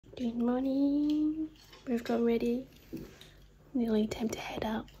Good morning. We've got ready. Nearly time to head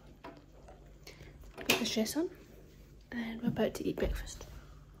out. Got the dress on and we're about to eat breakfast.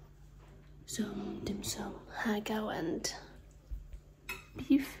 Some dim sum, hagao and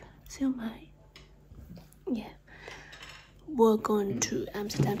beef siomai. Yeah. We're going to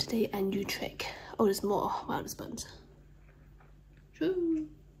Amsterdam today and Utrecht. Oh, there's more. Wow, there's buns. True.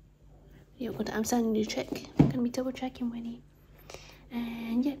 Yeah, we're going to Amsterdam and Utrecht. We're going to be double checking Wennie.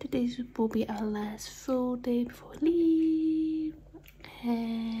 And yeah, today will be our last full day before we leave.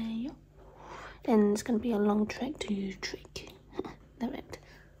 And yeah. Then it's going to be a long trek to Utrecht. That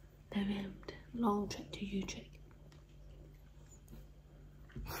rhymed. Long trek to Utrecht.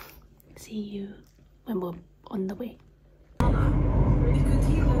 See you when we're on the way.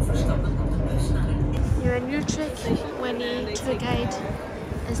 You're in Utrecht. Wennie, tour guide,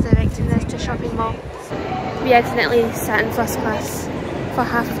 is directing us to shopping mall. We accidentally sat in first class for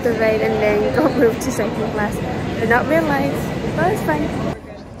half of the ride and then got moved to second class. Did not realise, but it's fine.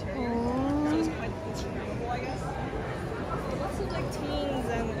 Lots of like teens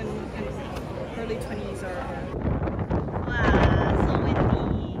and early 20s are. Wow, so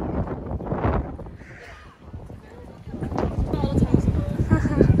windy.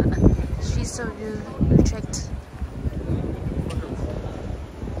 She's so new, Utrecht.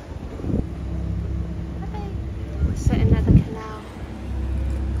 We're sitting at the canal.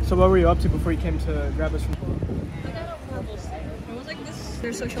 So what were you up to before you came to grab us from? I was like, this is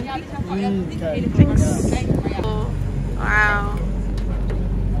their social media. Okay. Oh, wow.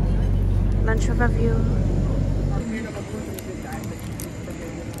 Lunch overview.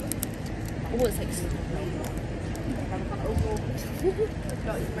 Oh, it's like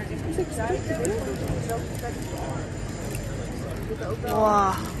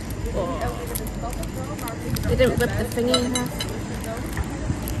wow. They didn't rip the thingy in half.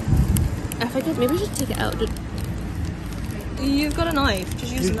 I figured maybe we should take it out. You've got a knife.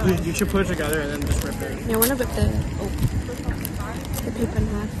 Just use a knife. You should put it together and then just rip it. Yeah, I want to rip the paper in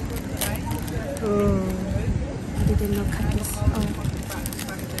half. Oh, they didn't know cut this. Oh,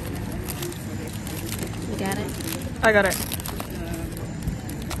 you got it. I got it.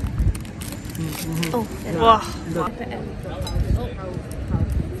 Oh, Wow. oh,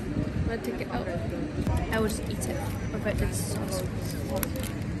 I'll take it out. I will just eat it without the sauce.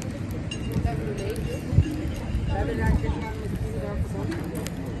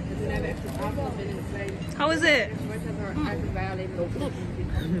 How is it?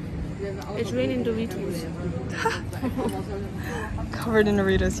 It's raining Doritos. Covered in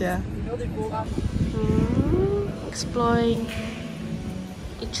Doritos, yeah. Exploring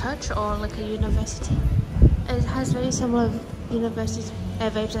a church or like a university. It has very similar university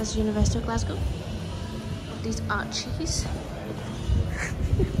vibes as University of Glasgow. These arches.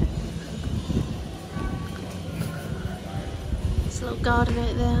 It's a little garden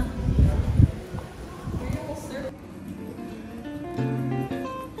right there.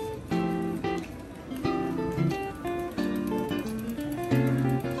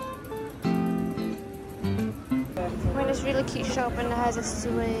 We're in this really cute shop and it has a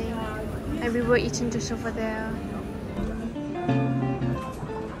swing, and we were eating just over there.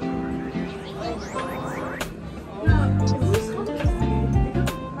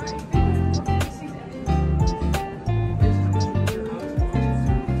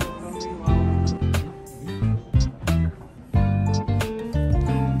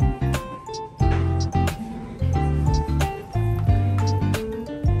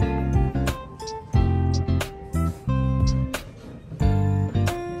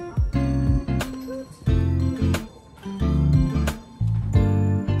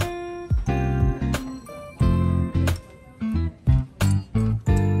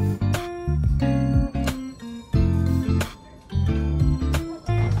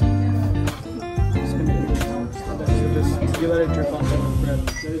 You let it drip off the bread.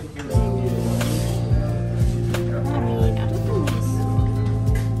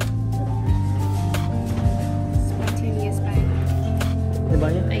 Spontaneous bite. You're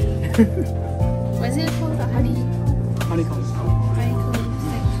buying it? What is it called? A honey? Honeycomb.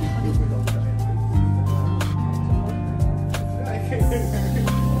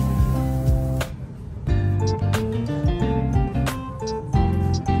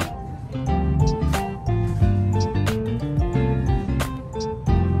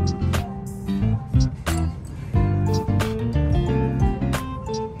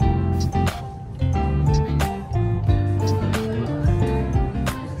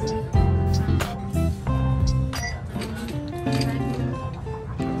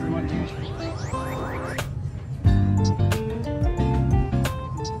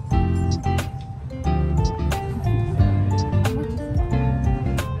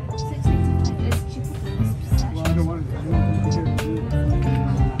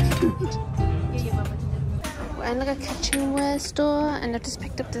 store and I just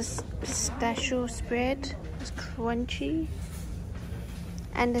picked up this pistachio spread. It's crunchy.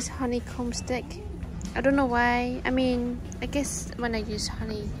 And this honeycomb stick. I don't know why. I mean, I guess when I use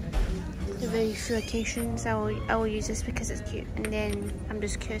honey, the very few occasions I will use this because it's cute. And then I'm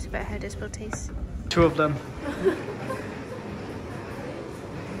just curious about how this will taste. 2 of them.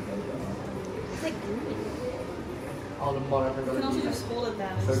 You can also just hold it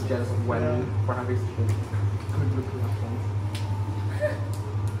down. So just when for having good looking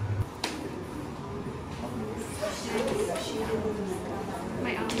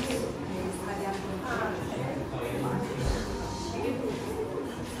My arms.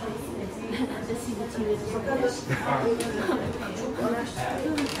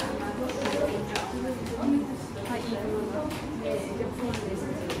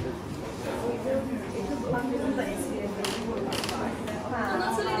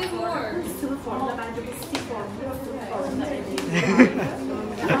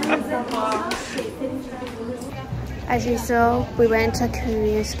 As you saw, we went to a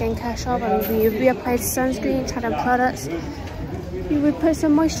Korean skincare shop and we reapplied sunscreen, tried on products. We would put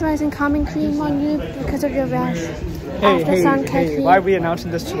some moisturizing calming cream on you because of your rash. Sun care cream. Why are we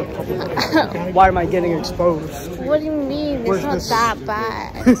announcing this to the public? Why am I getting exposed? What do you mean? It's not that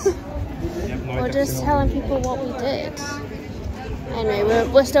bad. We're just telling people what we did. Anyway,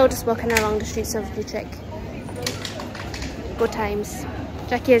 we're still just walking along the streets of Utrecht. Good times.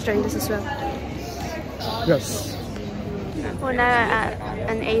 Jackie has joined us as well. Yes. We're now at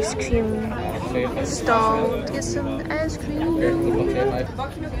an ice cream stall to get some ice cream. Yeah.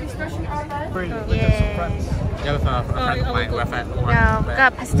 No,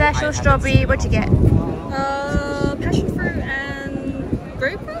 got pistachio, strawberry. What'd you get? Passion fruit and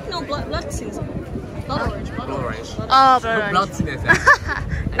grapefruit? No, blood season. Blood orange. Oh, blood orange.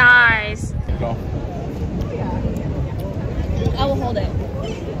 Nice. I will hold it.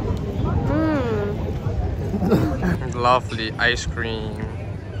 lovely ice cream,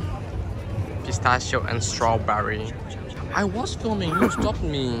 pistachio and strawberry. I was filming, you stopped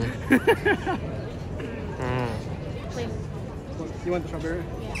me. You want the strawberry?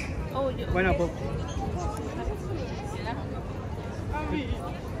 Yeah. Oh, you. Why not both?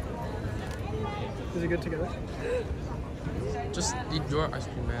 Is it good together? Just eat your ice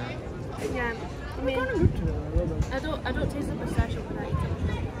cream, man. Yeah. I mean, Good together. I love it. I don't taste the pistachio when I eat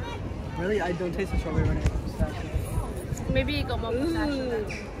it. Really? I don't taste the strawberry when I eat pistachio. Maybe you got more pistachio.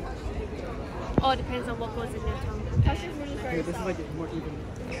 Oh, it depends on what goes in your tongue. Yeah, this is like more even.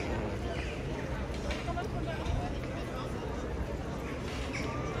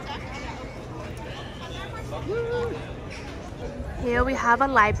 Here we have a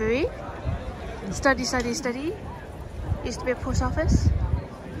library. Study, study, study. Used to be a post office.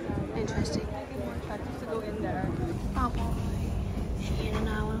 Interesting. Oh boy. In an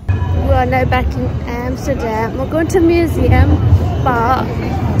hour. We are now back in Amsterdam. We're going to a museum, but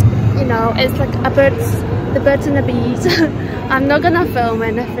you know, it's like the birds and the bees. I'm not gonna film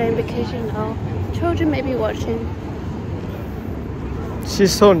anything because you know, children may be watching.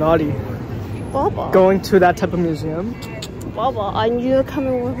 She's so naughty. Baba. Going to that type of museum. Baba, and you're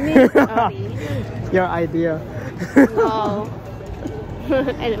coming with me, Daddy. Your idea. No.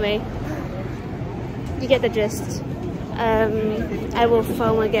 Anyway, you get the gist. I will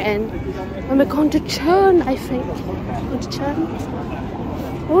film again when we're going to CHUN, I think. Going to CHUN.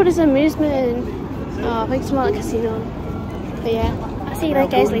 Oh, there's amusement. Oh, I think it's more like a casino. But yeah, I'll see you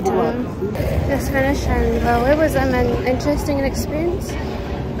guys later. Just finished and well, it was an interesting experience.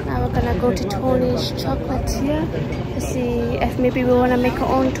 Now we're gonna go to Tony's Chocolate here to see if maybe we want to make our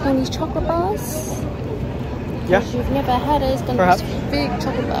own Tony's chocolate bars. Yeah. If you've never had it, it's gonna be big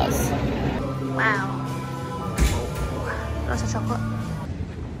chocolate bars. Wow. Lots of chocolate.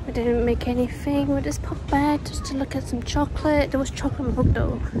 We didn't make anything, we just popped back just to look at some chocolate. There was chocolate milk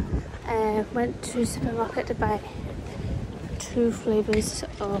though. Went to the supermarket to buy 2 flavours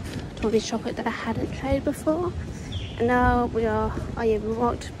of Tony's chocolate that I hadn't tried before. And now we are, we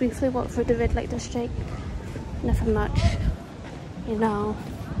briefly walked through the red light district. Nothing much, you know.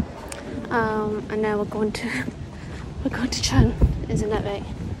 And now we're going to CHUN, isn't that right?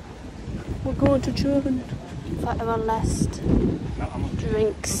 We're going to CHUN for our last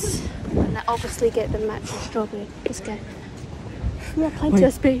drinks. And I obviously get the matcha strawberry. This guy. We have plenty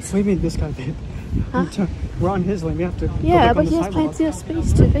of space. What do you mean this guy, babe? Huh? We're on his lane, we have to. Yeah, but he has plenty of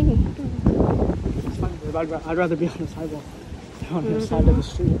space to think. It's fine, babe. I'd rather be on the sidewalk than on the side of the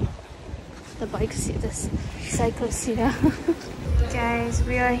street. The bikes here, this cyclists here. Guys,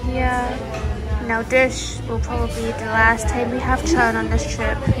 we are here. Now this will probably be the last time we have CHUN on this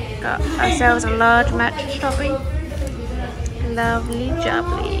trip. Got ourselves a large matcha strawberry. Lovely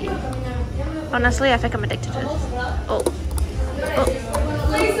jubbly. Honestly, I think I'm addicted to this. Oh. Oh.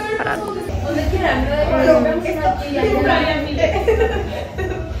 Hold on.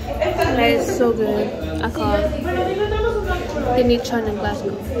 That is so good. I can't. They need CHUN in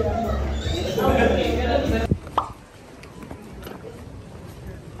Glasgow.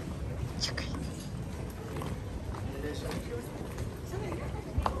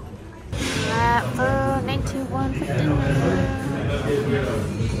 That for 91 for dinner.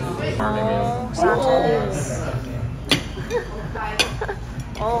 Oh, Santa's.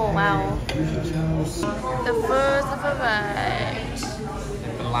 Oh wow. The first of a right.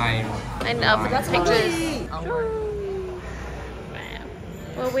 Lime. I know, but that's pictures.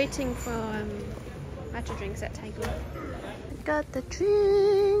 We're waiting for matcha drinks at Tango. Got the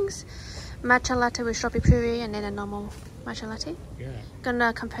drinks. Matcha latte with strawberry puree and then a normal matcha latte. Yeah.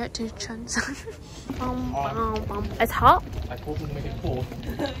 Gonna compare it to CHUN's. It's hot. I told him to make it cool.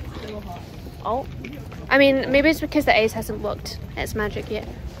 Oh. I mean, maybe it's because the ice hasn't worked its magic yet.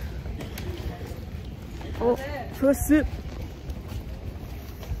 Oh, first sip.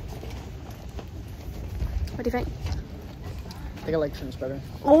 What do you think? I think I like CHUN's better.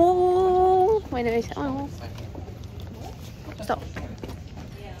 Oh, wait a minute. Oh. Stop.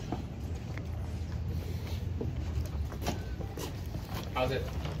 How's it?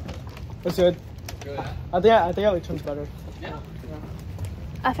 It's good. Good, huh? I think I like CHUN's better. Yeah.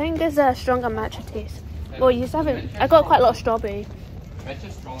 I think there's a stronger matcha taste. Well, you have it. I got quite a lot of strawberry.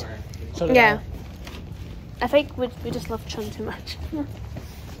 Matcha's stronger. So did Yeah. I think we just love CHUN too much. Nah,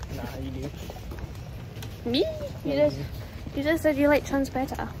 you do. Me? You just said you like CHUN's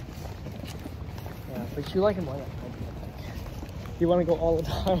better. Yeah, but you like him more than I do. You want to go all the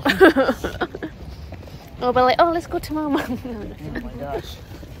time. Oh, but like, oh, let's go tomorrow. No, no. Oh my gosh.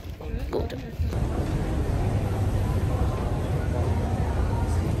 Good.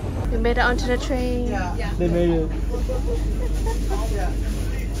 We made it onto the train. Yeah. They made it.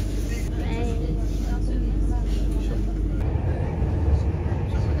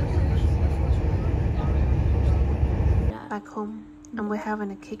 Back home, and we're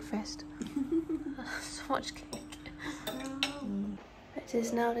having a cake fest. So much cake. It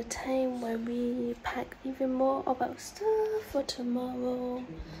is now the time where we pack even more of our stuff for tomorrow.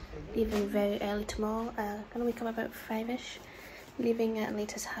 Leaving very early tomorrow. Gonna wake up about 5ish. Leaving at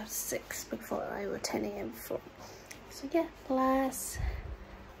latest 6:30 before our 10 AM flight. So yeah, last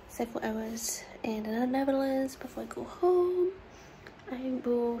several hours in the Netherlands before I go home. I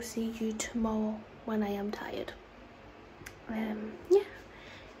will see you tomorrow when I am tired. Yeah.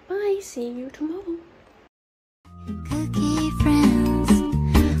 Bye. See you tomorrow.